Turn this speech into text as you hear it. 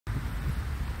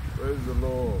Praise the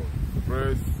Lord.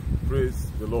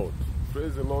 Praise the Lord.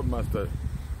 Praise the Lord, Master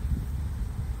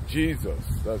Jesus.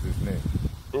 That's his name.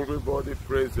 Everybody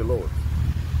praise the Lord.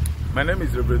 My name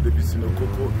is Reverend Davidson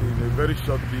Okoko. In a very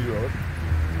short period,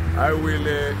 I will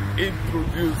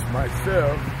introduce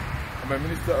myself. I'm a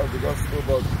minister of the gospel,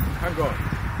 but hang on.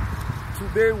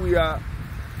 Today we are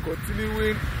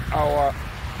continuing our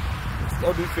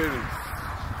study series,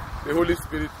 the Holy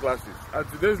Spirit classes. And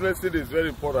today's lesson is very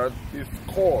important. It's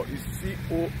core, it's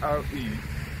C-O-R-E,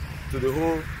 to the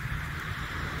whole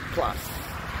class,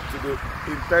 to the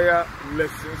entire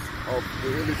lessons of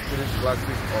the Holy Spirit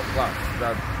classes or class.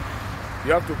 That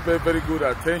you have to pay very good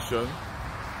attention,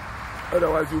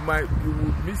 otherwise you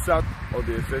would miss out on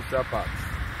the essential parts.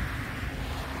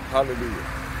 Hallelujah.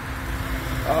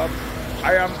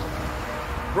 I am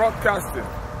broadcasting,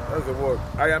 that's the word.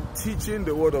 I am teaching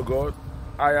the word of God.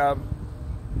 I am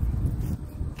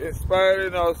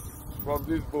inspiring us from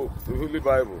this book, the Holy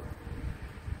Bible.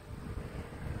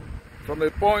 From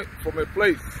a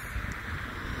place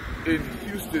in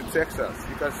Houston, Texas.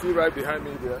 You can see right behind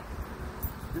me there.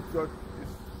 This church is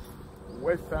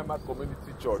Westheimer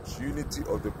Community Church, Unity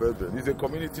of the Brethren. It's a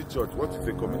community church. What is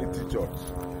a community church?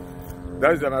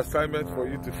 That is an assignment for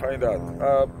you to find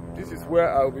out. This is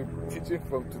where I'll be teaching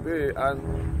from today,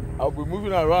 and I'll be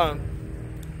moving around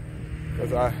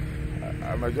because I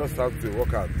might just have to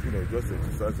work out, just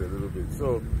exercise a little bit.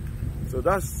 So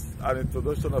that's an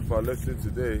introduction of our lesson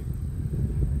today.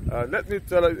 Let me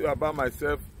tell you about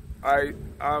myself. I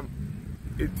am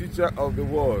a teacher of the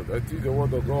word. I teach the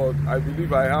word of God. I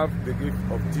believe I have the gift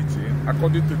of teaching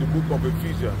according to the book of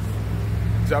Ephesians,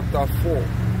 chapter 4,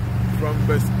 from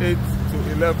verse 8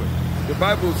 to 11. The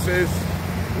Bible says,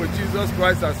 when Jesus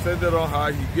Christ ascended on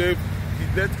high, he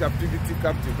led captivity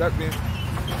captive. That means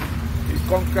he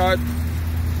conquered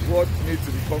what needs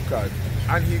to be conquered.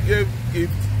 And he gave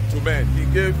gift to men. He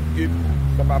gave gift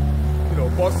some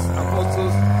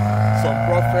apostles, some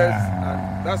prophets,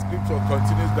 and that scripture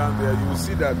continues down there. You will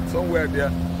see that somewhere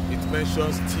there it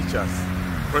mentions teachers.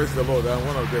 Praise the Lord, I'm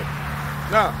one of them.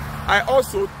 Now, I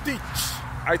also teach.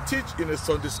 I teach in a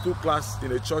Sunday school class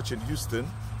in a church in Houston.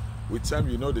 With time,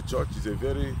 you know the church is a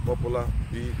very popular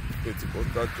big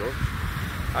Pentecostal church.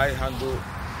 I handle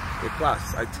a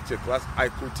class. I teach a class. I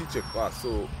could teach a class.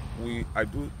 So I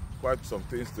do quite some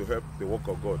things to help the work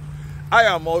of God. I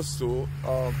am also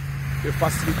the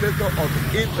facilitator of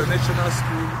the International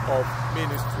School of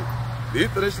Ministry. The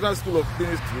International School of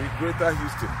Ministry, Greater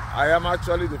Houston. I am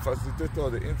actually the facilitator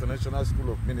of the International School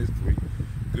of Ministry,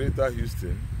 Greater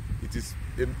Houston. It is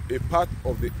a part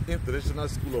of the International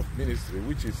School of Ministry,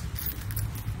 which is,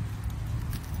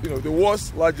 the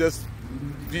world's largest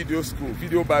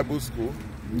video Bible school,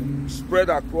 spread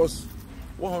across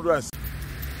 160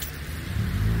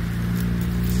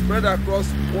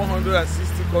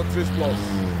 countries plus.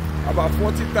 About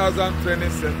 40,000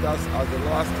 training centers at the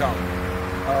last count.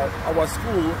 Our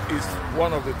school is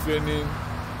one of the training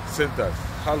centers.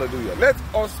 Hallelujah. Let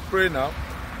us pray now.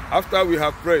 After we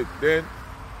have prayed, then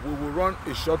we will run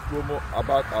a short promo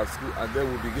about our school, and then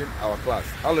we'll begin our class.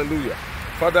 Hallelujah.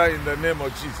 Father, in the name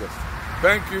of Jesus,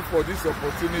 thank you for this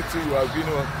opportunity you have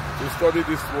given us to study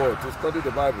this word, to study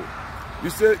the Bible.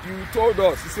 You told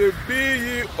us, you said, be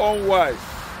ye unwise,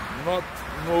 not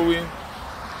knowing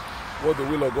what the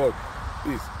will of God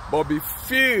is, but be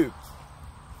filled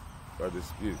by the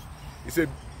Spirit. He said,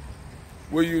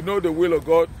 when you know the will of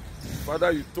God,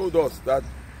 Father, you told us that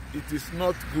it is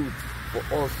not good for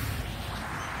us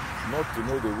not to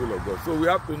know the will of God. So we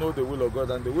have to know the will of God,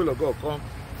 and the will of God comes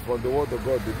from the word of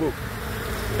God, the book.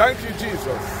 Thank you,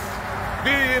 Jesus.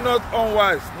 Be ye not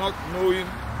unwise, not knowing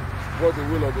what the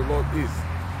will of the Lord is,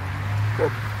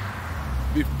 but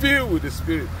be filled with the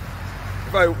Spirit.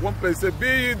 One place says, be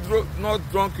ye not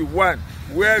drunk with wine,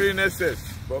 wherein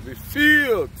excess, but be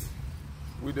filled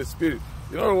with the Spirit.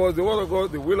 In other words, the word of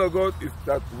God, the will of God is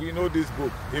that we know this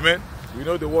book. Amen. We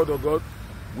know the word of God.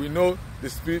 We know the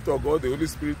Spirit of God, the Holy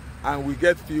Spirit, and we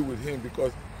get filled with Him,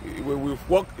 because when we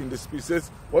walk in the Spirit,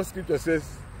 says, what Scripture says,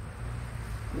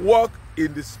 walk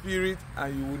in the Spirit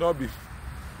and you will not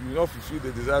fulfill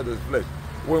the desire of the flesh.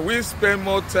 When we spend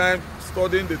more time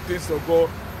studying the things of God,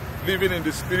 living in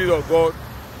the Spirit of God,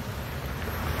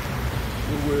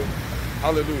 we will,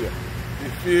 hallelujah, be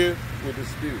filled with the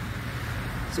Spirit.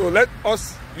 So let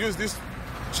us use this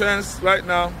chance right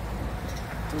now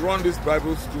to run this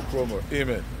Bible school promo.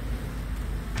 Amen.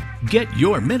 Get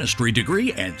your ministry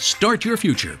degree and start your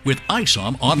future with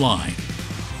ISOM Online.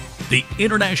 The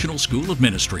International School of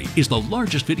Ministry is the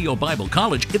largest video Bible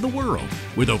college in the world,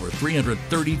 with over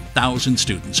 330,000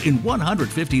 students in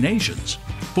 150 nations.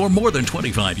 For more than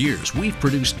 25 years, we've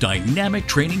produced dynamic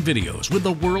training videos with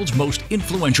the world's most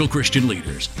influential Christian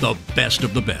leaders, the best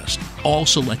of the best, all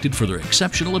selected for their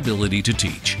exceptional ability to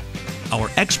teach. Our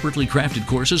expertly crafted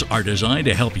courses are designed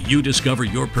to help you discover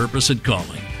your purpose and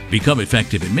calling, become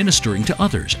effective in ministering to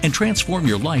others, and transform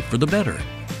your life for the better.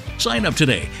 Sign up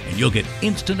today and you'll get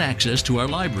instant access to our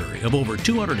library of over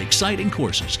 200 exciting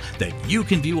courses that you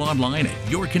can view online at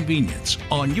your convenience,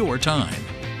 on your time.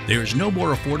 There's no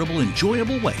more affordable,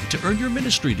 enjoyable way to earn your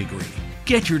ministry degree.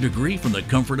 Get your degree from the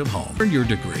comfort of home. Earn your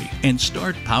degree and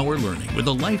start power learning with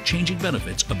the life-changing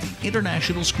benefits of the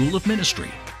International School of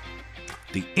Ministry.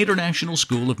 The International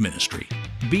School of Ministry.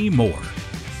 Be more.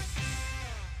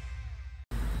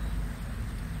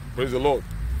 Praise the Lord.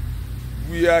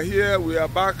 We are here, we are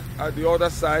back at the other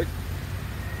side.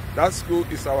 That school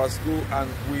is our school, and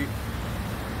we,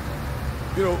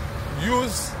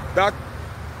 use that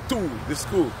tool, the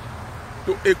school,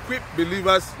 to equip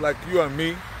believers like you and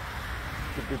me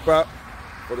to prepare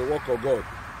for the work of God.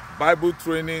 Bible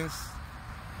trainings,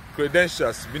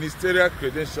 credentials, ministerial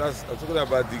credentials, I'm talking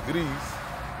about degrees,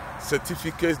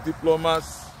 certificates,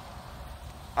 diplomas,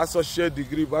 associate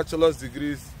degree, bachelor's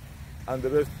degrees, and the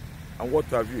rest, and what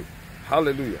have you.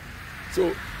 Hallelujah.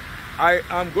 So I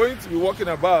am going to be walking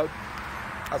about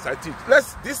as I teach.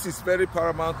 This is very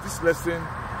paramount. This lesson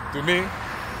to me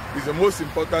is the most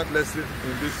important lesson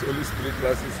in this Holy Spirit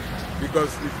classes,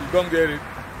 because if you don't get it,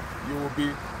 you will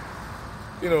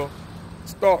be,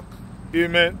 stuck.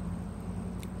 Amen.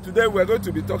 Today we're going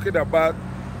to be talking about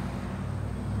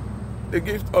the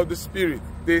gift of the Spirit,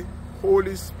 the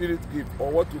Holy Spirit gift,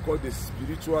 or what we call the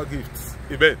spiritual gifts.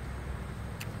 Amen.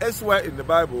 Elsewhere in the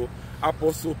Bible,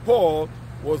 Apostle Paul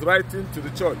was writing to the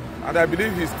church, and I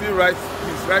believe he's writing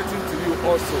to you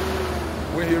also.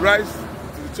 When he writes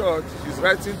to the church, he's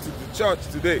writing to the church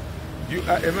today. You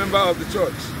are a member of the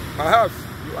church. Perhaps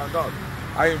you are not.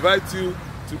 I invite you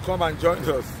to come and join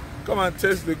us. Come and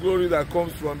taste the glory that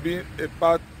comes from being a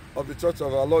part of the church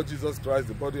of our Lord Jesus Christ,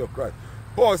 the body of Christ.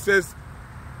 Paul says,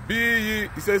 he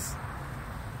says,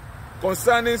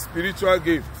 concerning spiritual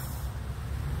gifts.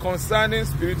 Concerning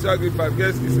spiritual gifts, I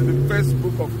guess it's in the first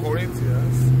book of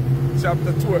Corinthians,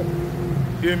 chapter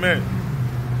 12. Amen.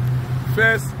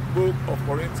 First book of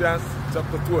Corinthians,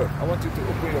 chapter 12. I want you to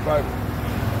open your Bible.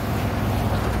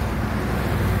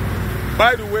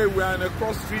 By the way, we are in a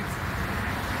cross street,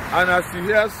 and as you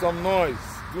hear some noise,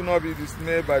 do not be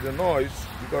dismayed by the noise,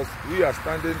 because we are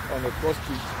standing on a cross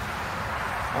street,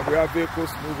 and we have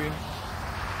vehicles moving,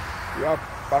 we have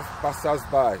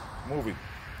passers-by moving.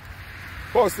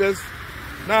 Paul says,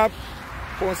 now,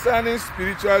 concerning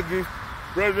spiritual gifts,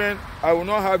 brethren, I will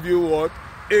not have you what?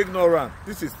 Ignorant.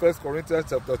 This is 1 Corinthians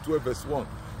chapter 12, verse 1.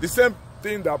 The same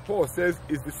thing that Paul says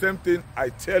is the same thing I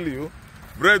tell you.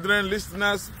 Brethren,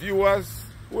 listeners, viewers,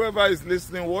 whoever is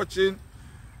listening, watching,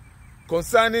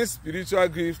 concerning spiritual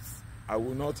gifts, I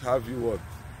will not have you what?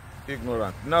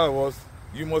 Ignorant. In other words,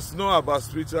 you must know about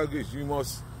spiritual gifts. You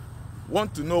must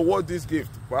want to know what this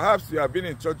gift. Perhaps you have been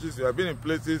in churches, you have been in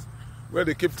places where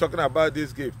they keep talking about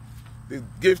this gift, the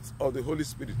gift of the Holy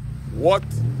Spirit. What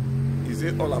is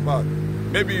it all about?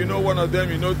 Maybe you know one of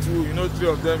them, you know two, you know three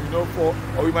of them, you know four,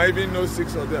 or you might even know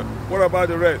 6 of them. What about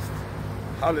the rest?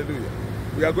 Hallelujah.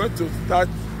 We are going to start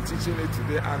teaching it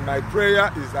today, and my prayer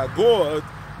is that God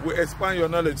will expand your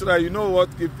knowledge so that you know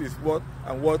what gift is what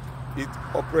and what it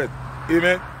operates.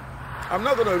 Amen. I'm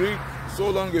not going to read so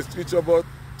long a scripture, but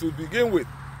to begin with,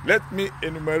 let me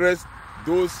enumerate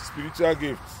those spiritual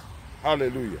gifts.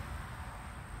 Hallelujah.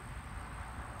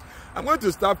 I'm going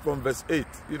to start from verse 8.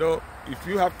 If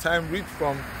you have time, read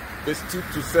from verse 2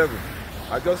 to 7.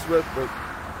 I just read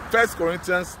 1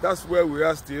 Corinthians, that's where we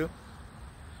are still.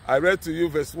 I read to you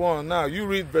verse 1. Now you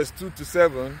read verse 2 to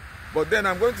 7. But then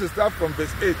I'm going to start from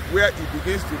verse 8, where he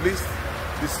begins to list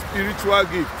the spiritual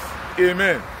gifts.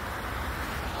 Amen.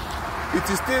 It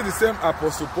is still the same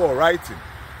Apostle Paul writing.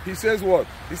 He says what?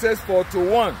 He says, for to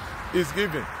one is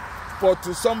given. For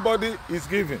to somebody is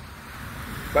given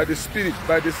by the Spirit,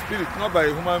 not by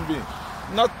a human being,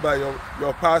 not by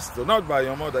your pastor, not by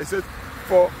your mother. He says,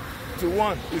 for to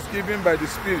one is given by the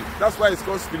Spirit. That's why it's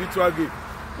called spiritual gift.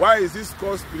 Why is this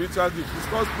called spiritual gift? It's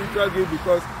called spiritual gift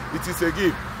because it is a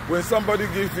gift. When somebody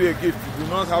gives you a gift, you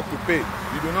do not have to pay.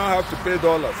 You do not have to pay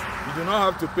dollars. You do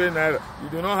not have to pay naira. You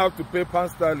do not have to pay pound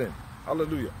sterling.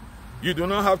 Hallelujah. You do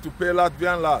not have to pay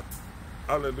Latvian lat.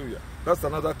 Hallelujah. That's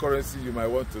another currency you might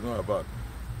want to know about.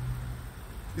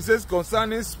 He says,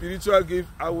 concerning spiritual gift,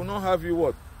 I will not have you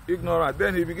what? Ignorant.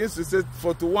 Then he begins to say,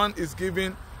 for to one is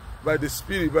given by the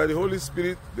Spirit, by the Holy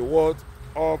Spirit, the word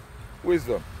of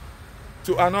wisdom.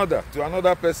 To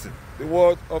another person, the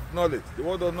word of knowledge. The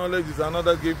word of knowledge is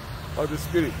another gift of the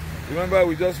Spirit. Remember,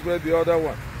 we just read the other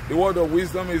one. The word of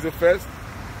wisdom is the first.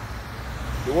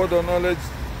 The word of knowledge,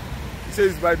 it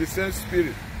says by the same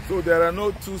Spirit. So there are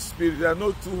no two spirits, there are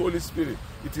no two Holy Spirit.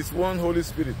 It is one Holy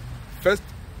Spirit. First,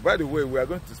 by the way, we are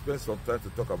going to spend some time to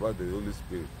talk about the Holy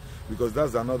Spirit, because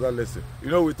that's another lesson. You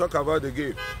know, we talk about the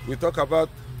gift. We talk about,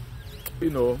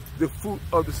 you know, the fruit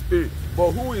of the Spirit.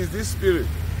 But who is this Spirit?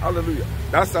 Hallelujah.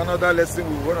 That's another lesson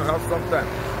we want to have sometime.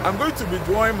 I'm going to be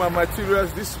drawing my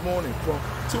materials this morning from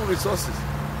two resources.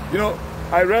 You know,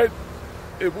 I read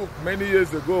a book many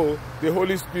years ago, The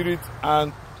Holy Spirit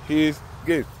and His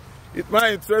Gift. It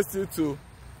might interest you to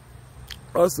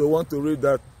also want to read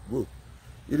that book.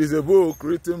 It is a book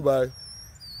written by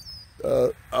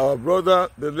our brother,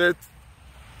 the late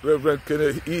Reverend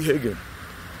Kenneth E. Hagin.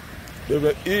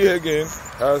 Reverend E. Hagin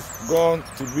has gone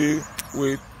to be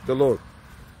with the Lord,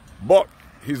 but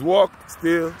his work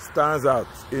still stands out.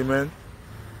 Amen.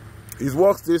 His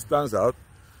work still stands out.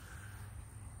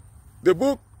 The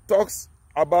book talks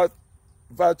about,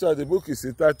 virtually, the book is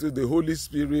entitled The Holy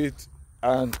Spirit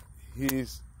and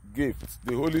His Gift.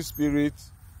 The Holy Spirit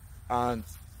and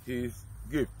His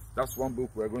Gift. That's one book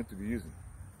we're going to be using.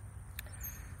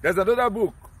 There's another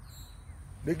book,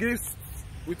 The Gifts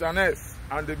with an S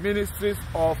and the Ministries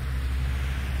of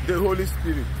the Holy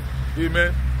Spirit.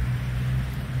 Amen.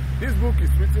 This book is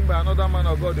written by another man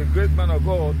of God, a great man of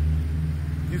God.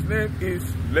 His name is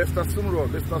Lester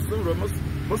Sumrall. Lester Sumrall,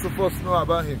 most of us know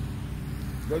about him.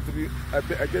 He's going to be, I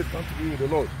guess, going to be with the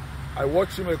Lord. I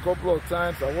watched him a couple of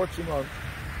times. I watched him on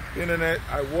the internet.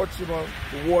 I watched him on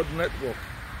the World Network.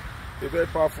 A very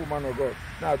powerful man of God.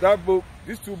 Now that book,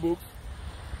 these two books,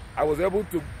 I was able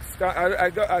to start.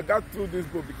 I got through this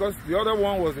book because the other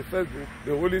one was the first book,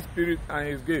 The Holy Spirit and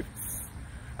His Gifts.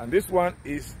 And this one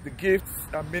is The Gifts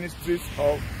and Ministries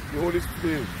of the Holy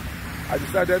Spirit. I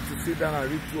decided to sit down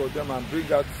and read two of them and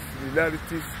bring out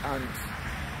similarities and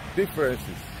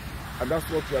differences. And that's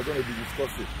what we are going to be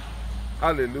discussing.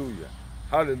 Hallelujah.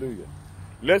 Hallelujah.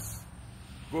 Let's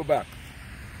go back.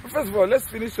 First of all, let's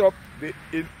finish up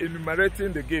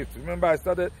enumerating the gifts. Remember, I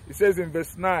started, it says in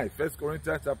verse 9, 1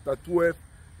 Corinthians chapter 12,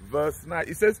 verse 9.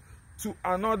 It says, to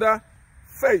another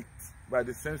faith by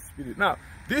the same Spirit. Now,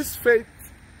 this faith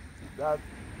that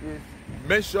is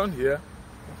mentioned here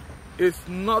is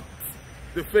not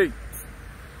the faith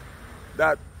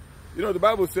that, you know, the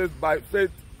Bible says by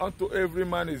faith unto every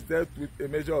man is dealt with a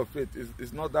measure of faith.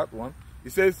 It's not that one.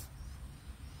 It says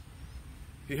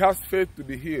he has faith to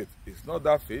be healed. It's not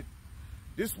that faith.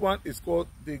 This one is called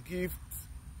the gift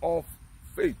of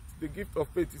faith. The gift of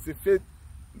faith is a faith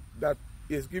that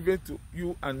is given to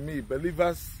you and me,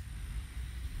 believers,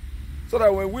 so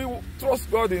that when we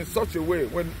trust God in such a way,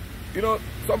 when, you know,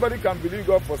 somebody can believe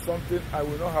God for something and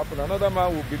will not happen. Another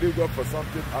man will believe God for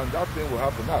something and that thing will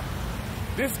happen. Now,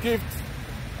 this gift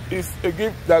is a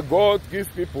gift that God gives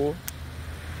people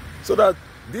so that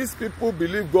these people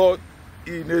believe God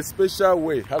in a special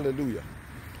way. Hallelujah.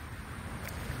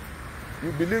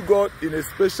 You believe God in a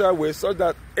special way so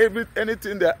that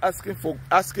anything they're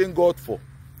asking God for,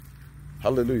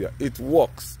 hallelujah, it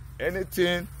works.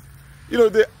 Anything, you know,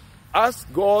 they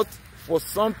ask God for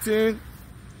something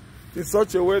in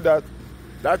such a way that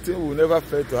that thing will never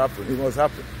fail to happen. It must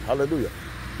happen. Hallelujah.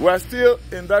 We are still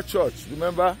in that church.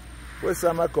 Remember, West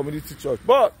Summer Community Church.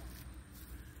 But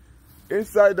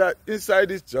inside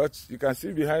this church, you can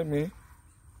see behind me,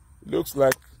 it looks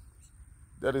like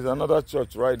there is another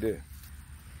church right there.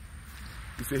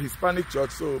 It's a Hispanic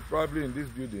church, so probably in this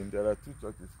building there are two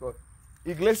churches called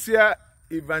Iglesia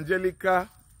Evangelica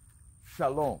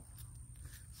Shalom.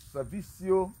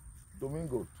 Servicio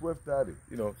Domingo, 12:30.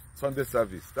 You know, Sunday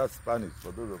service. That's Spanish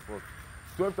for those of us.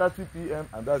 12:30 p.m.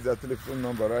 and that's their telephone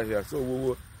number right here. So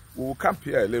we will camp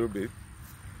here a little bit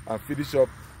and finish up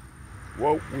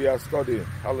what we are studying.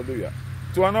 Hallelujah.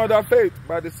 To another faith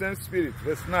by the same Spirit.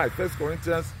 Verse 9. 1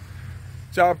 Corinthians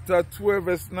chapter 12,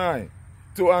 verse 9.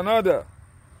 To another,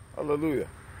 hallelujah,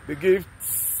 the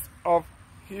gifts of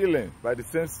healing by the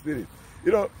same Spirit.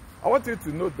 You know, I want you to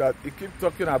note that he keeps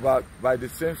talking about by the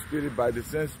same Spirit, by the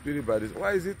same Spirit, by this.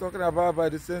 Why is he talking about by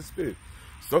the same Spirit?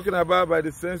 He's talking about by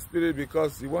the same Spirit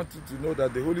because he wants you to know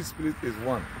that the Holy Spirit is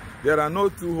one. There are no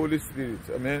two Holy Spirits.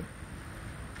 Amen.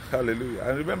 Hallelujah.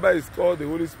 And remember, it's called the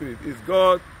Holy Spirit. It's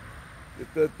God, the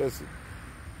third person.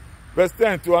 Verse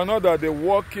 10, to another, the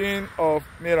working of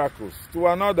miracles. To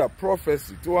another,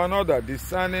 prophecy. To another,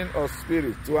 discerning of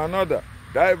spirit. To another,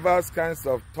 diverse kinds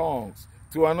of tongues.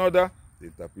 To another, the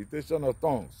interpretation of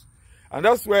tongues. And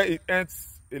that's where it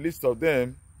ends a list of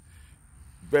them.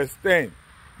 Verse 10.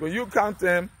 When you count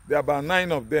them, there are about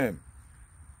 9 of them.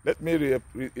 Let me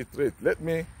reiterate. Let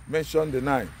me mention the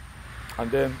 9.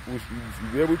 And then we'll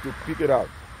be able to pick it out.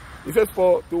 It says,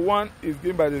 for to one is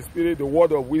given by the Spirit the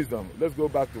word of wisdom. Let's go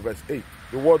back to verse 8.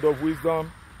 The word of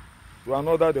wisdom. To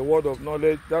another, the word of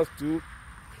knowledge. That's 2.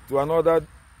 To another,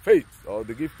 faith, or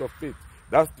the gift of faith.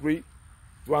 That's 3.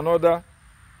 To another,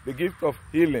 the gift of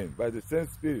healing by the same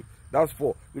Spirit. That's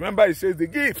 4. Remember, it says the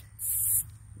gifts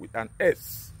with an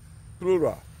S,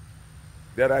 plural.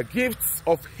 There are gifts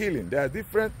of healing. There are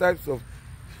different types of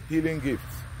healing gifts.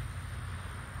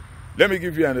 Let me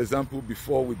give you an example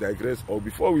before we digress, or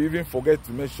before we even forget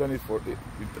to mention it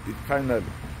finally.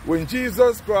 When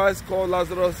Jesus Christ called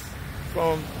Lazarus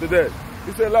from the dead,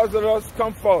 he said, Lazarus,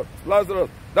 come forth. Lazarus,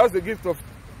 that's the gifts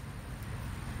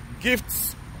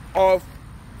of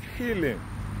healing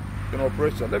in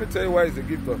operation. Let me tell you why it's a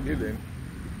gift of healing.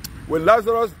 When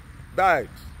Lazarus died,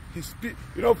 his spirit,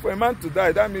 for a man to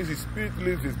die, that means his spirit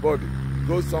leaves his body,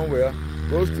 goes somewhere,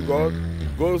 goes to God,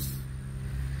 goes,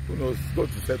 who knows, go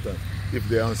to Satan if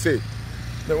they are unsaved.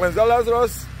 Now, when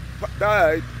Lazarus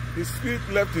died, his spirit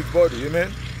left his body.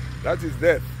 Amen. That is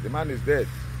death. The man is dead.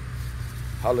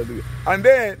 Hallelujah. And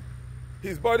then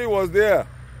his body was there.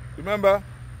 Remember,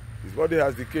 his body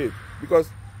has decayed, because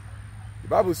the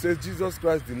Bible says Jesus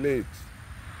Christ delayed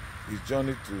his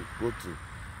journey to go to,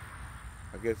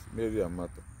 I guess, Mary and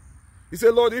Martha. He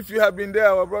said, Lord, if you had been there,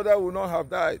 our brother would not have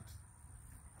died.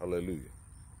 Hallelujah.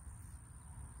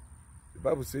 The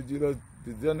Bible says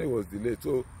the journey was delayed.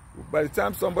 So by the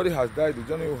time somebody has died, the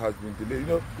journey has been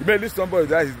delayed. Immediately somebody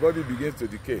dies, his body begins to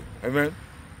decay. Amen.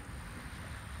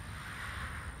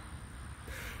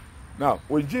 Now,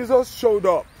 when Jesus showed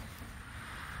up,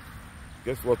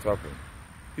 guess what happened?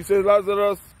 He said,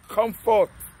 Lazarus, come forth.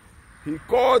 He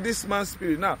called this man's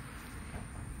spirit. Now,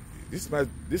 this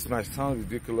might sound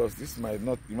ridiculous. This might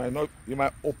not. You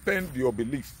might offend your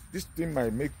beliefs. This thing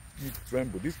might make you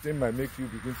tremble. This thing might make you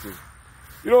begin to,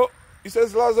 he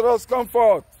says, Lazarus, come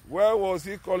forth. Where was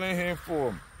he calling him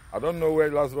from? I don't know where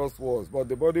Lazarus was, but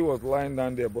the body was lying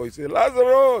down there. But he said,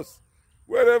 Lazarus,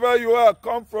 wherever you are,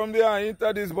 come from there and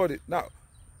enter this body. Now,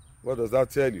 what does that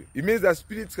tell you? It means that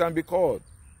spirits can be called.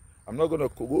 I'm not going to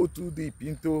go too deep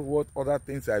into what other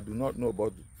things I do not know,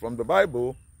 but from the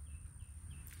Bible,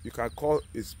 you can call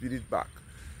a spirit back.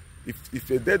 If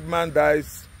a dead man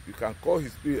dies, you can call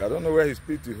his spirit. I don't know where his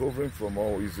spirit is hovering from,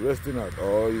 or he's resting at,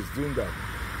 or he's doing that.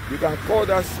 You can call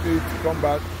that spirit to come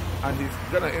back, and he's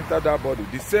going to enter that body.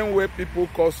 The same way people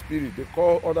call spirit, they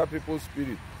call other people's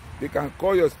spirit. They can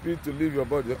call your spirit to leave your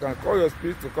body. They can call your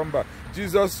spirit to come back.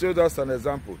 Jesus showed us an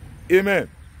example. Amen.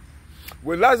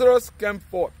 When Lazarus came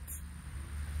forth,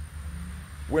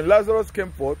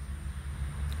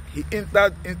 he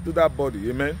entered into that body.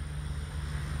 Amen.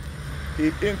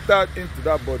 He entered into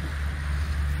that body.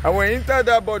 And when he entered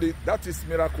that body, that is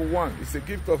miracle 1. It's a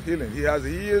gift of healing. He has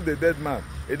healed a dead man.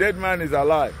 A dead man is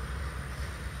alive.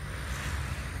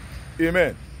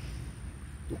 Amen.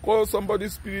 To call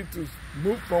somebody's spirit to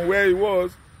move from where he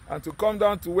was and to come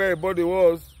down to where a body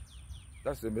was,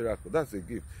 that's a miracle. That's a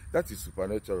gift. That is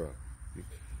supernatural.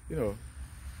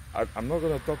 I'm not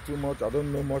going to talk too much. I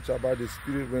don't know much about the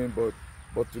spirit realm,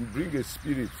 but to bring a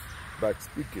spirit by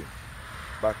speaking,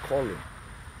 by calling,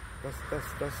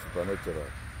 that's supernatural.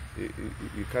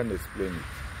 You can't explain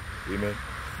it. Amen.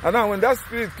 And now when that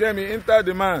spirit came, he entered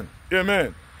the man.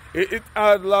 Amen. It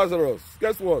entered Lazarus.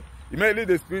 Guess what? Immediately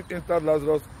the spirit entered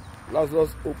Lazarus.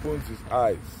 Lazarus opens his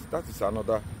eyes. That is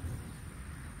another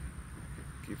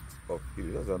gift of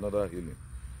healing. That's another healing.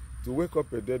 To wake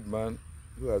up a dead man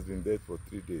who has been dead for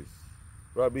 3 days.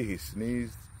 Probably he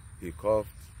sneezed, he coughed.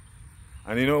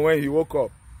 And when he woke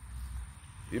up,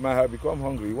 he might have become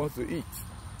hungry. He wants to eat.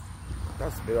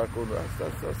 That's miracle.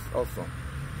 That's awesome.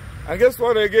 And guess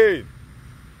what again?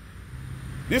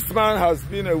 This man has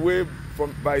been away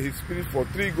by his spirit for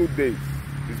 3 good days.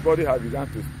 His body has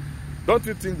begun to... Don't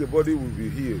you think the body will be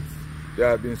healed? There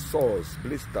have been sores,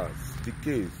 blisters,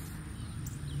 decays.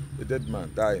 The dead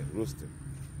man dying, roasting.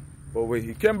 But when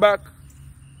he came back,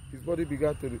 his body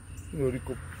began to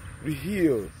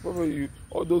re-heal. Probably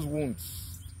all those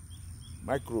wounds,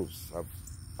 microbes have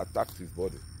attacked his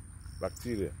body,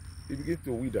 bacteria. He begins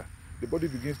to wither. The body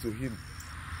begins to heal.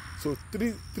 So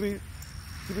three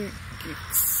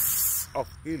gifts of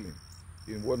healing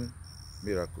in one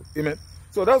miracle. Amen.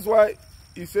 So that's why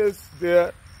he says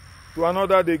there, to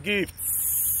another the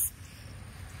gifts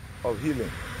of healing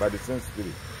by the same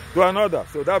Spirit. To another.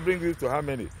 So that brings you to how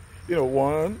many?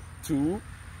 1, 2,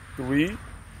 3,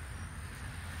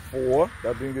 4.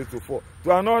 That brings you to 4.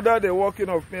 To another the working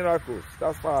of miracles.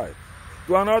 That's 5.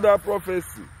 To another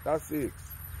prophecy. That's 6.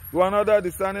 To another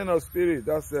discerning of spirit.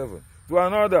 That's 7. To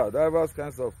another diverse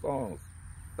kinds of tongues.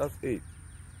 That's 8.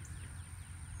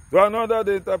 To another,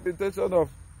 the interpretation of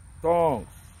tongues.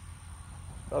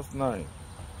 That's 9.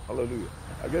 Hallelujah.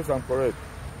 I guess I'm correct.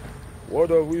 Word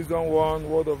of wisdom 1,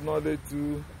 word of knowledge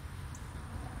 2,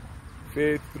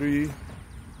 faith 3,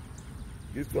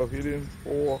 gift of healing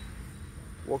 4,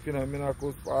 working on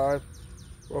miracles 5,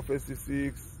 prophecy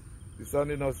 6,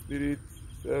 discerning of spirit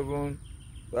 7,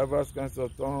 diverse kinds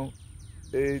of tongues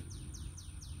 8,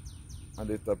 and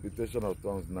the interpretation of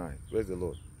tongues 9. Praise the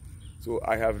Lord. So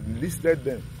I have listed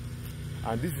them,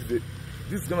 and this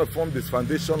is going to form this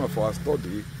foundation of our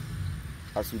study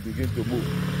as we begin to move.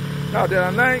 Now there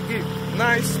are 9 gifts,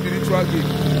 9 spiritual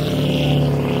gifts.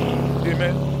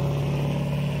 Amen.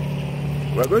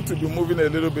 We're going to be moving a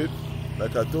little bit,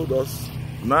 like I told us.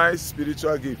 9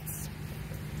 spiritual gifts.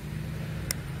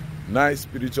 9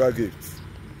 spiritual gifts.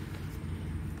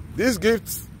 These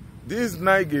gifts, these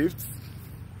 9 gifts,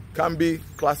 can be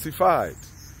classified.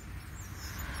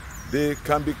 They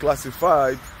can be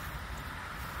classified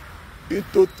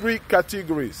into 3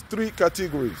 categories. 3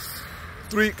 categories.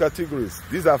 3 categories.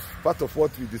 These are part of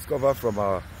what we discover from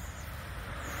our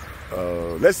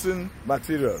lesson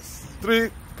materials. 3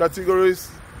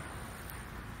 categories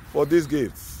for these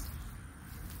gifts.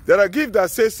 There are gifts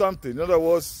that say something. In other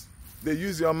words, they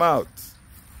use your mouth.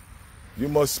 You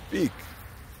must speak.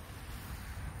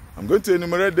 I'm going to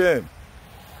enumerate them.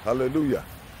 Hallelujah.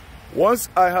 Once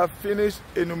I have finished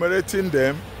enumerating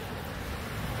them,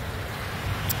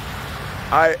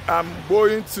 I am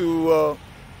going to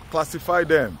classify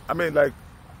them. I mean, like,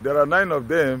 there are 9 of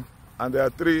them, and there are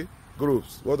 3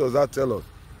 groups. What does that tell us?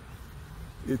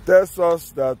 It tells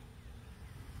us that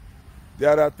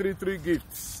there are 3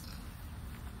 gifts.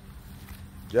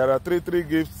 There are 3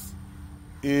 gifts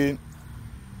in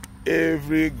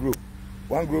every group.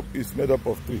 One group is made up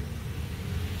of 3.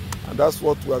 And that's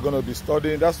what we are going to be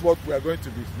studying. That's what we are going to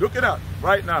be looking at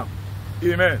right now.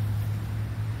 Amen.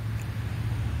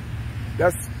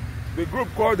 That's the group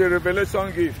called the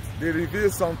revelation gift. They reveal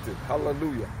something.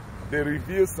 Hallelujah. They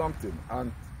reveal something.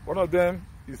 And one of them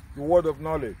is the word of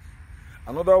knowledge.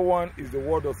 Another one is the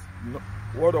word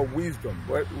of wisdom.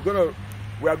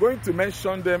 We are going to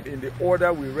mention them in the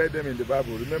order we read them in the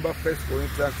Bible. Remember 1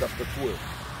 Corinthians chapter 12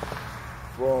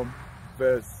 from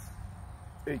verse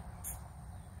 8.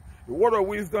 The word of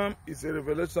wisdom is a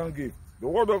revelation gift. The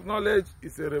word of knowledge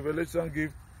is a revelation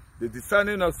gift. The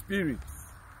discerning of spirits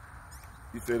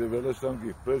is a revelation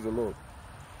gift. Praise the Lord.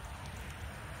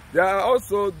 There are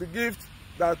also the gifts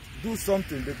that do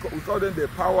something. We call them the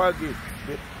power gifts.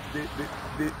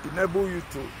 They enable you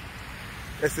to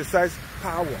exercise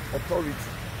power, authority.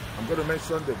 I'm going to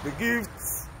mention them. The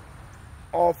gifts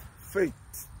of faith.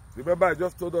 Remember, I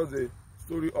just told us the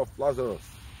story of Lazarus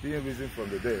being risen from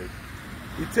the dead.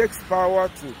 It takes power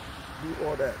to do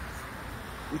all that.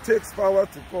 It takes power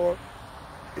to call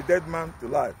a dead man to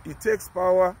life. It takes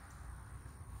power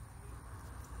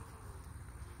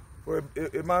for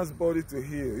a man's body to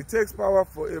heal. It takes power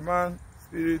for a man's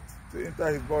spirit to enter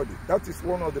his body. That is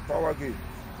one of the power gifts.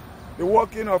 The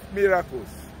working of miracles.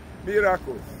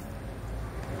 Miracles.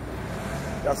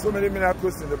 There are so many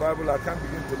miracles in the Bible, I can't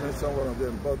begin to mention one of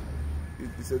them, but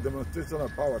it's a demonstration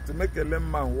of power. To make a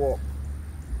lame man walk.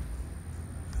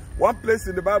 One place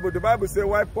in the Bible says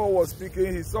while Paul was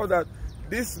speaking, he saw that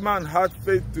this man had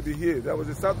faith to be healed. There was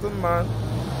a certain man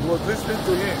who was listening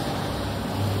to him.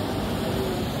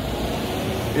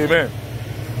 Amen.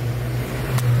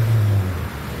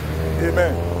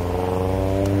 Amen.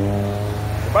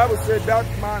 The Bible said that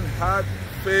man had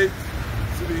faith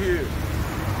to be healed.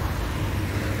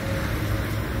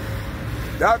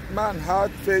 That man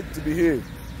had faith to be healed.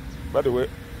 By the way,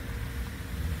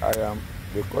 I am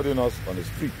recording us on the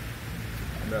street.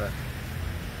 And,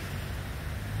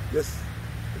 yes,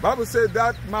 the Bible said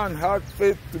that man had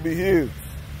faith to be healed.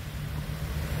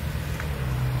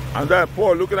 And then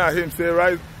Paul, looking at him, said,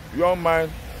 "Right, young man,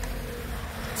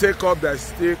 take up thy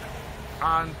stick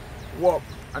and walk."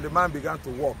 And the man began to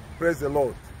walk. Praise the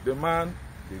Lord. The man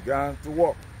began to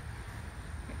walk.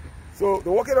 So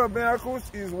the working of miracles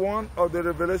is one of the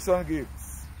revelation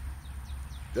gifts.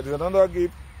 There is another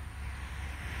gift,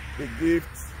 the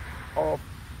gift of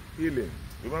healing.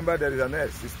 Remember, there is an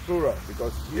S, it's plural,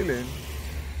 because healing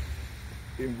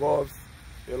involves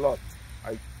a lot.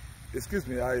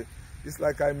 It's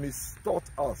like I mistaught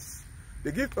us.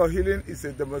 The gift of healing is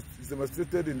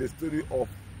demonstrated in the story of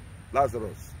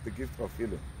Lazarus, the gift of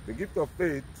healing. The gift of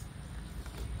faith,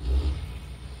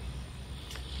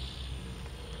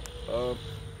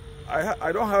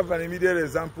 I don't have an immediate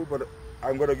example, but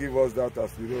I'm going to give us that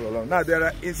as we roll along. Now, there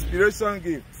are inspiration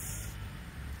gifts.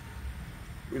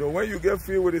 You know, when you get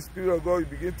filled with the Spirit of God, you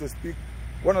begin to speak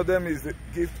One of them is the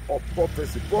gift of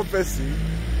prophecy. Prophecy,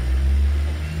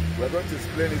 we're going to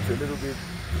explain it a little bit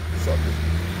shortly.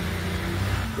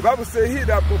 The Bible says, he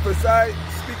that prophesies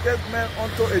speaketh men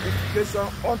unto edification,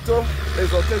 unto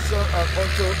exhortation, and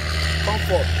unto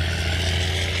comfort.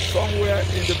 Somewhere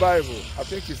in the Bible, I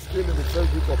think it's still in the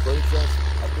first book of Corinthians,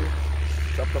 I think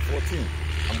chapter 14.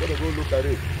 I'm going to go look at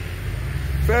it.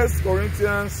 1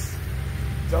 Corinthians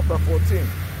chapter 14.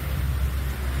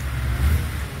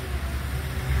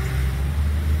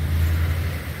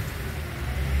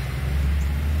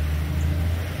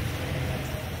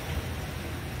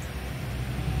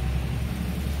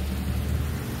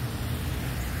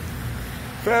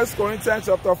 First Corinthians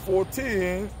chapter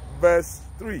 14, verse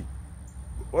 3.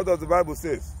 What does the Bible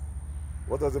say?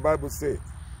 What does the Bible say?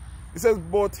 It says,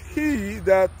 but he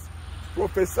that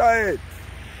prophesieth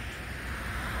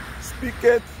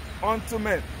speaketh unto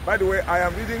men. By the way, I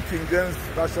am reading King James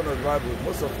version of the Bible.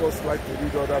 Most of us like to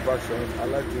read other versions. I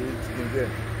like to read King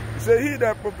James. It says, he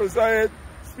that prophesieth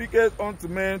speaketh unto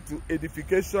men to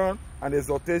edification and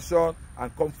exhortation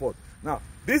and comfort. Now,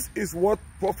 this is what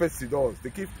prophecy does,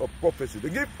 the gift of prophecy. The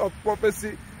gift of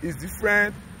prophecy is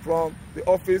different from the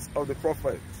office of the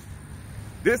prophet.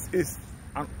 This is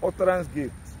an utterance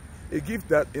gift, a gift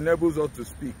that enables us to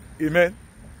speak. Amen?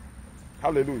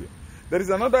 Hallelujah. There is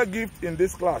another gift in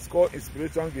this class called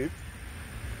inspiration gift.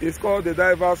 It's called the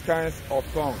diverse kinds of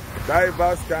tongues.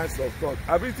 Diverse kinds of tongues.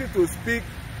 Ability to speak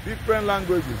different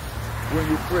languages when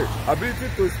you pray. Ability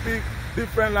to speak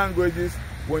different languages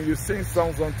when you sing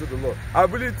songs unto the Lord.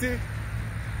 Ability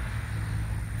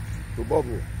to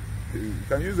bubble. You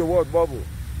can use the word bubble.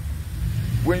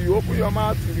 When you open your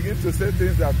mouth, you begin to say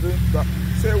things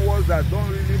say words that don't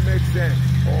really make sense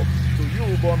or to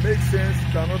you, but make sense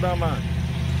to another man.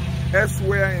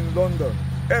 Elsewhere in London,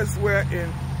 elsewhere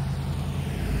in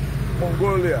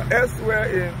Mongolia, elsewhere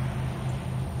in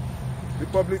the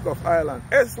Republic of Ireland,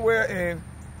 elsewhere in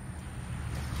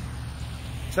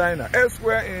China,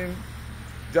 elsewhere in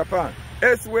Japan,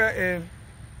 elsewhere in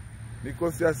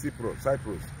Nicosia,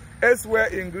 Cyprus, elsewhere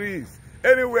in Greece,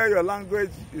 anywhere your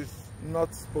language is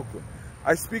not spoken.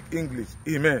 I speak English,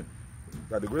 amen,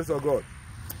 by the grace of God.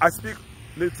 I speak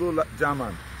little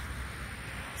German.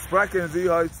 Sprechen Sie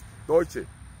heute Deutsche?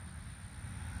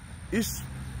 Ich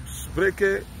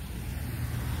spreche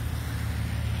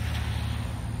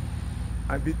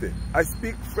ein bitte. I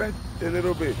speak French a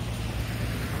little bit.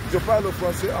 Je parle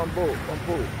français un peu.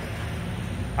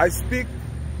 I speak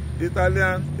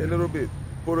Italian a little bit.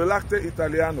 Por el arte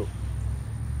italiano.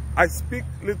 I speak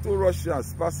little Russian,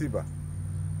 spasiba.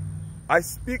 I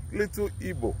speak little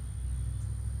Igbo.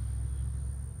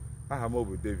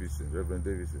 Ahamobu Davidson, Reverend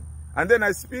Davidson. And then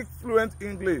I speak fluent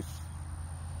English.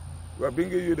 We are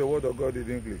bringing you the word of God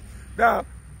in English. Now,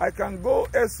 I can go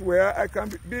elsewhere. I can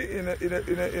be in an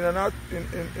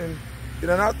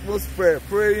atmosphere,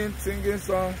 praying, singing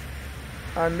songs,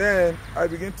 and then I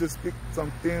begin to speak some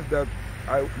things that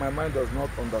my mind does not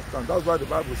understand. That's why the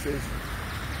Bible says,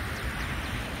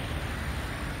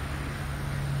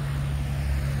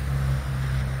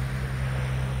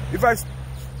 if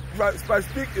I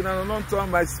speak in an unknown tongue,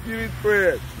 my spirit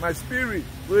prays. My spirit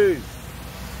prays.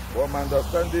 But my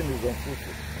understanding is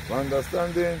unfruitful. My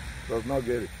understanding does not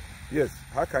get it. Yes,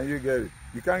 how can you get it?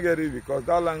 You can't get it because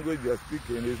that language you're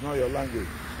speaking is not your language.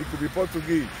 It could be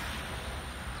Portuguese.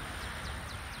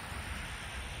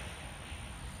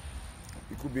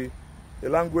 It could be a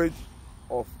language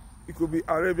of, it could be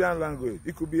Arabian language.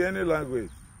 It could be any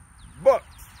language. But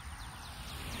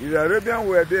if the Arabian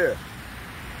were there,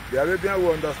 the Arabian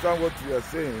will understand what you are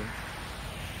saying.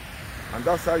 And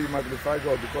that's how you magnify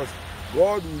God, because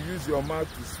God will use your mouth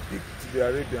to speak to the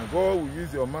Arabian. God will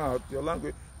use your mouth, your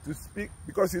language, to speak,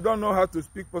 because you don't know how to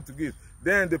speak Portuguese.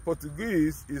 Then the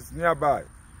Portuguese is nearby.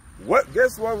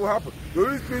 Guess what will happen? The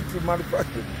Holy Spirit will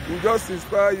manufacture, will just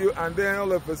inspire you, and then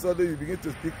all of a sudden you begin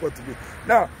to speak Portuguese.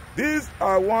 Now,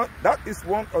 that is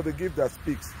one of the gifts that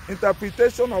speaks.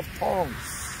 Interpretation of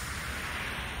tongues.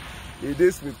 It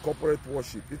is with corporate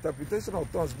worship. Interpretation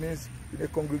of tongues means in a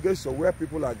congregation where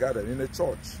people are gathered, in a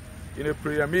church, in a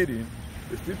prayer meeting,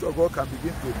 the Spirit of God can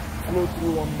begin to flow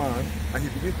through one man and he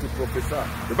begins to prophesy.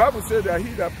 The Bible says that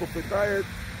he that prophesieth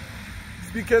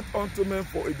speaketh unto men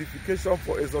for edification,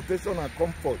 for exhortation and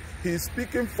comfort. He is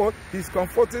speaking forth, he's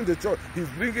comforting the church, he's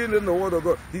bringing in the word of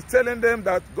God. He's telling them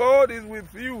that God is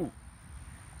with you.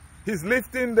 He's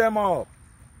lifting them up.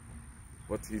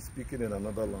 But he's speaking in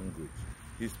another language.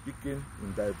 He's speaking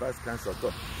in diverse kinds of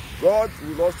tongues. God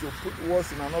will also put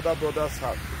words in another brother's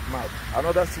mouth,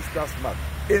 another sister's mouth,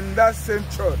 in that same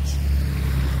church,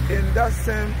 in that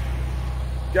same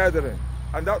gathering.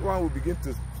 And that one will begin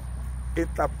to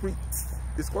interpret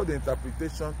It's called the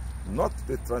interpretation, not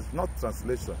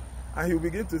translation. And he'll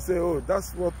begin to say, oh,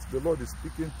 that's what the Lord is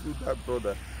speaking through that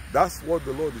brother. That's what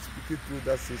the Lord is speaking through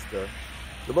that sister.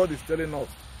 The Lord is telling us.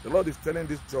 The Lord is telling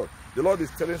this church. The Lord is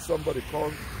telling somebody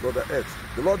called Brother X.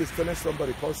 The Lord is telling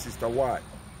somebody called Sister Y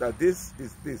that this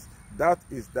is this, that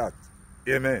is that.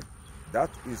 Amen. That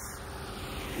is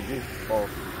the gift of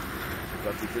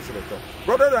interpretation of tongues.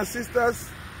 Brothers and sisters,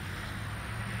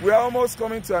 we are almost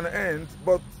coming to an end,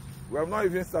 but we have not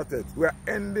even started. We are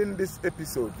ending this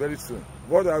episode very soon.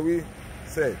 What are we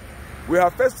saying? We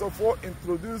have first of all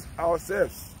introduced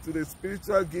ourselves to the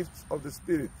spiritual gifts of the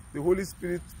Spirit, the Holy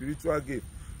Spirit spiritual gift.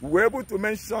 We were able to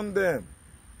mention them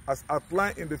as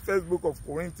outlined in the first book of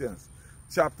Corinthians,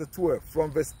 chapter 12,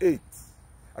 from verse 8.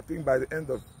 I think by the end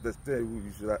of the day, we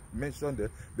should have mentioned them.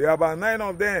 There are about 9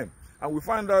 of them. And we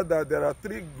find out that there are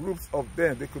 3 groups of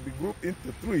them. They could be grouped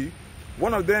into 3.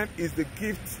 One of them is the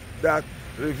gift that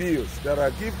reveals. There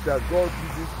are gifts that God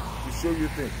uses to show you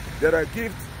things. There are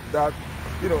gifts that,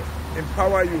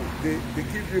 empower you. They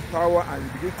give you power and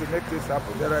you begin to make things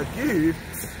happen. There are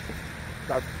gifts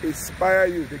that inspire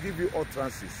you. They give you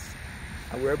utterances.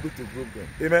 And we're able to group them.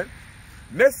 Amen.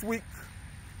 Next week,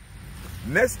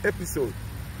 next episode,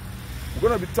 we're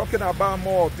going to be talking about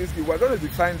more of these gifts. We're going to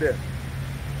define them.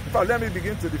 In fact, let me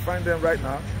begin to define them right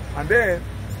now. And then,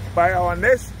 by our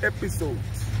next episode,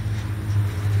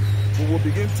 we will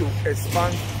begin to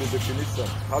expand the definition.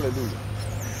 Hallelujah.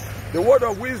 The word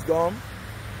of wisdom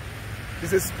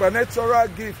is a supernatural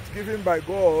gift given by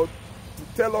God to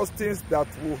tell us things that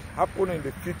will happen in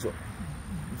the future.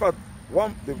 In fact,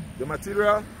 the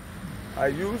material I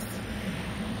used,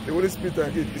 the Holy Spirit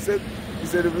and gift, he said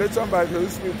it's a revelation by the Holy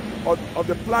Spirit of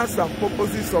the plans and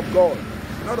purposes of God.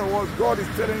 In other words, God is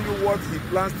telling you what he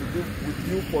plans to do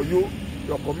with you, for you,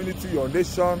 your community, your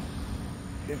nation,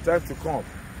 in time to come.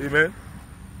 Amen.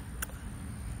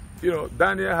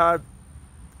 Daniel had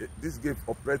this gift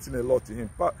operating a lot in him.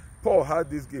 Paul had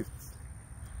this gift.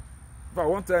 But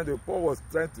one time, Paul was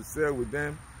trying to share with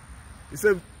them. He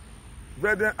said,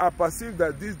 brethren, I perceive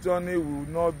that this journey will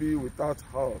not be without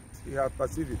hurt. He had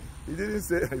perceived it. He didn't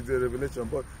say it's a revelation,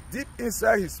 but deep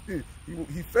inside his spirit,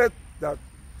 he felt that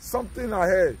something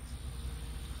ahead.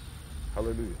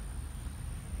 Hallelujah.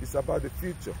 It's about the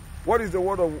future. What is the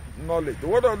word of knowledge? The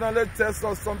word of knowledge tells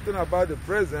us something about the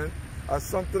present and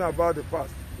something about the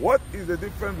past. What is the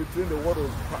difference between the word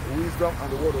of wisdom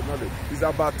and the word of knowledge? It's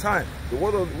about time. The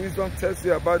word of wisdom tells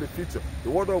you about the future.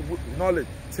 The word of knowledge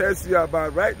tells you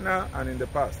about right now and in the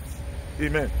past.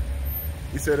 Amen.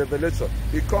 It's a revelation.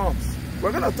 It comes.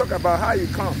 We're going to talk about how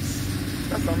it comes.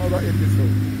 That's another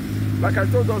episode. Like I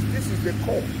told us, this is the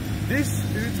core. This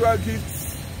spiritual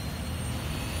gifts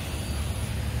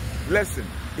lesson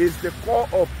is the core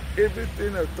of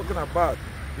everything I'm talking about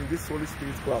in this Holy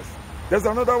Spirit class. There's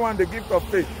another one, the gift of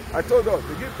faith. I told us,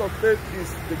 the gift of faith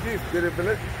is the gift, the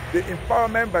revelation, the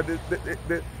empowerment, but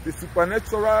the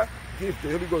supernatural gift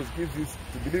the Holy Ghost gives you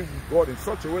to believe in God in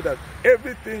such a way that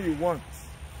everything you want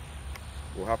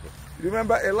will happen. You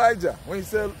remember Elijah, when he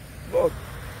said, Lord,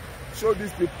 show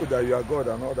these people that you are God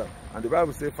and all that. And the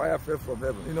Bible says fire fell from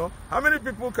heaven. How many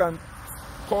people can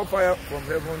call fire from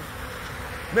heaven?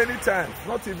 Many times,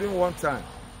 not even one time.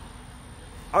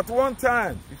 At one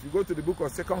time, if you go to the book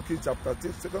of 2 Kings chapter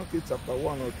 2, 2 Kings chapter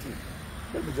 1 or 2,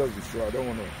 let me just be sure, I don't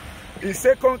want to. In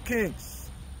 2 Kings,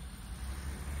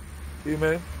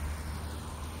 amen,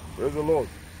 praise the Lord.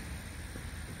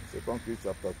 2 Kings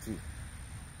chapter 2,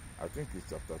 I think it's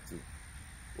chapter 2.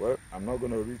 Well, I'm not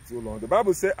going to read too long. The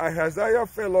Bible says, Ahaziah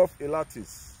fell off a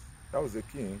lattice. That was the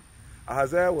king.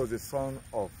 Ahaziah was the son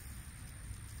of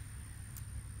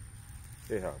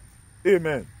Ahab.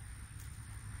 Amen.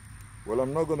 Well,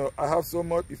 I'm not going to, I have so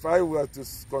much. If I were to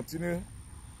continue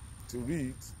to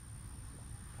read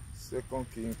 2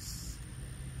 Kings.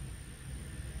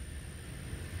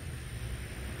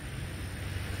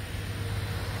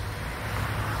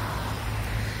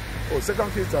 Oh, 2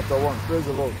 Kings chapter 1. Praise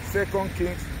the Lord. 2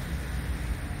 Kings.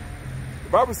 The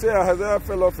Bible says Ahaziah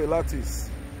fell off a lattice.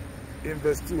 In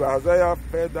verse 2, Ahaziah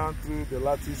fell down through the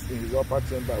lattice in his upper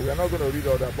chamber. We are not going to read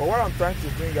all that. But what I'm trying to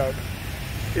bring out,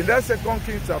 in that 2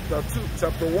 Kings chapter 2,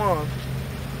 chapter 1,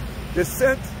 they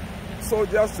sent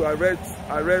soldiers to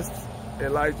arrest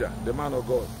Elijah, the man of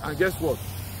God. And guess what?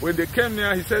 When they came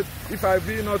near, he said, if I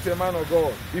be not a man of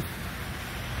God,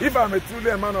 if I'm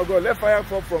truly a man of God, let fire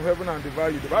fall from heaven and devour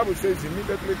you. The Bible says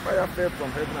immediately fire fell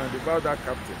from heaven and devoured that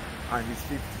captain and his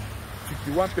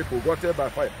 51 people got hit by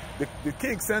fire. The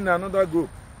king sent another group.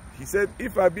 He said,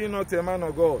 if I be not a man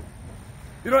of God.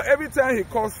 Every time he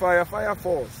calls fire, fire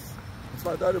falls. In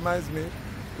fact, that reminds me,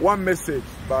 one message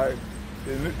by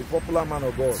the popular man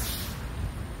of God.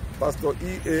 Pastor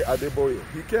E.A. Adeboye.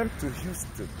 He came to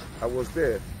Houston. I was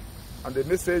there. And the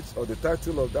message or the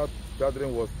title of that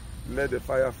gathering was, Let the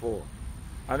Fire Fall.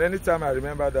 And anytime I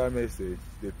remember that message,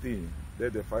 the theme,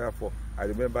 Let the Fire Fall, I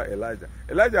remember Elijah.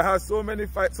 Elijah has so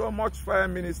much fire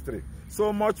ministry,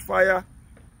 so much fire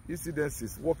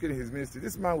incidences working in his ministry.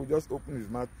 This man would just open his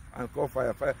mouth and call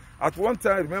fire, fire. At one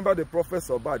time, remember the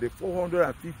prophets of Baal, the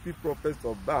 450 prophets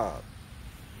of Baal.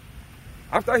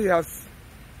 After he has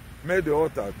made the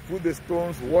altar, put the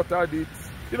stones, watered it,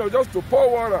 just to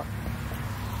pour water.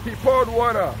 He poured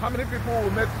water. How many people will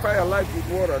make fire light with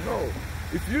water? No.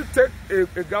 If you take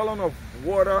a gallon of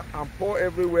water and pour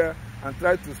everywhere and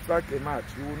try to strike a match,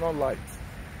 you will not light.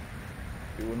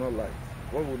 You will not light.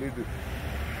 What will it do?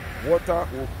 Water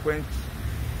will quench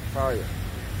fire.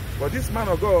 But this man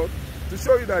of God, to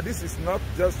show you that this is not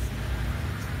just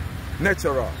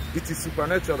natural, it is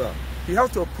supernatural. He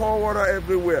has to pour water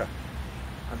everywhere.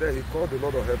 And then he called the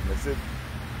Lord of heaven and said,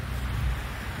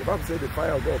 the Bible said the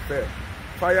fire of God fell.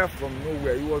 Fire from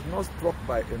nowhere. He was not struck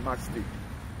by a matchstick.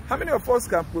 How many of us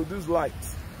can produce light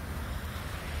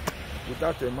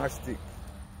without a matchstick?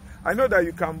 I know that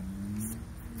you can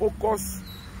focus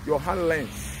your hand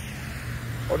lens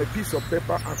on a piece of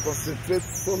paper and concentrate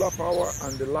solar power,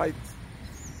 and the light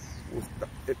will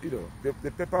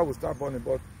the paper will start burning,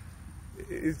 but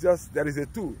it's just, there is a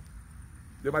tool.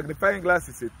 The magnifying glass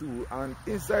is a tool, and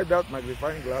inside that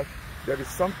magnifying glass there is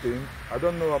something, I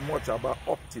don't know much about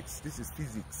optics, this is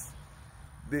physics.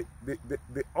 The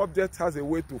object has a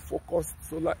way to focus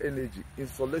solar energy,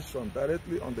 insolation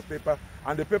directly on the paper,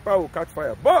 and the paper will catch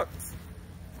fire. But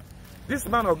this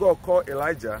man of God called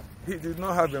Elijah, he did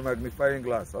not have a magnifying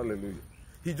glass. Hallelujah.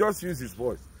 He just used his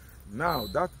voice. Now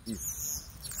that is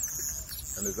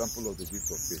an example of the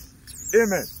gift of faith.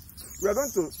 Amen. We are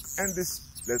going to end this.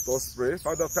 Let us pray.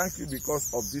 Father, thank you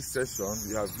because of this session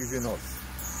you have given us.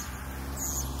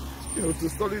 To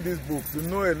study this book, to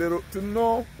know a little, to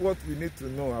know what we need to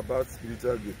know about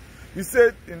spiritual gifts. He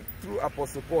said through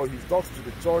Apostle Paul, he talks to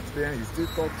the church then, he still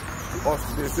talks to us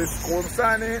today. He says,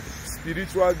 concerning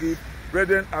spiritual gifts,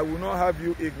 brethren, I will not have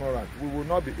you ignorant. We will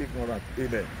not be ignorant.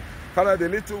 Amen. Father, the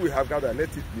little we have gathered,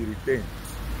 let it be retained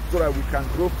so that we can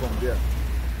grow from there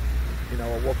in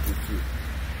our work with you.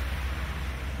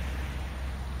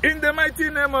 In the mighty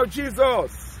name of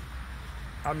Jesus.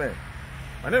 Amen.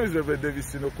 My name is Reverend David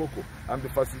Sinokoko. I'm the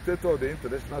facilitator of the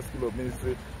International School of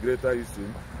Ministry, Greater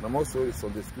Houston, and I'm also a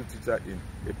Sunday school teacher in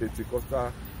a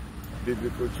Pentecostal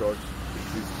Biblical Church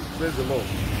in Houston. Praise the Lord.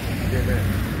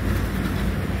 Amen.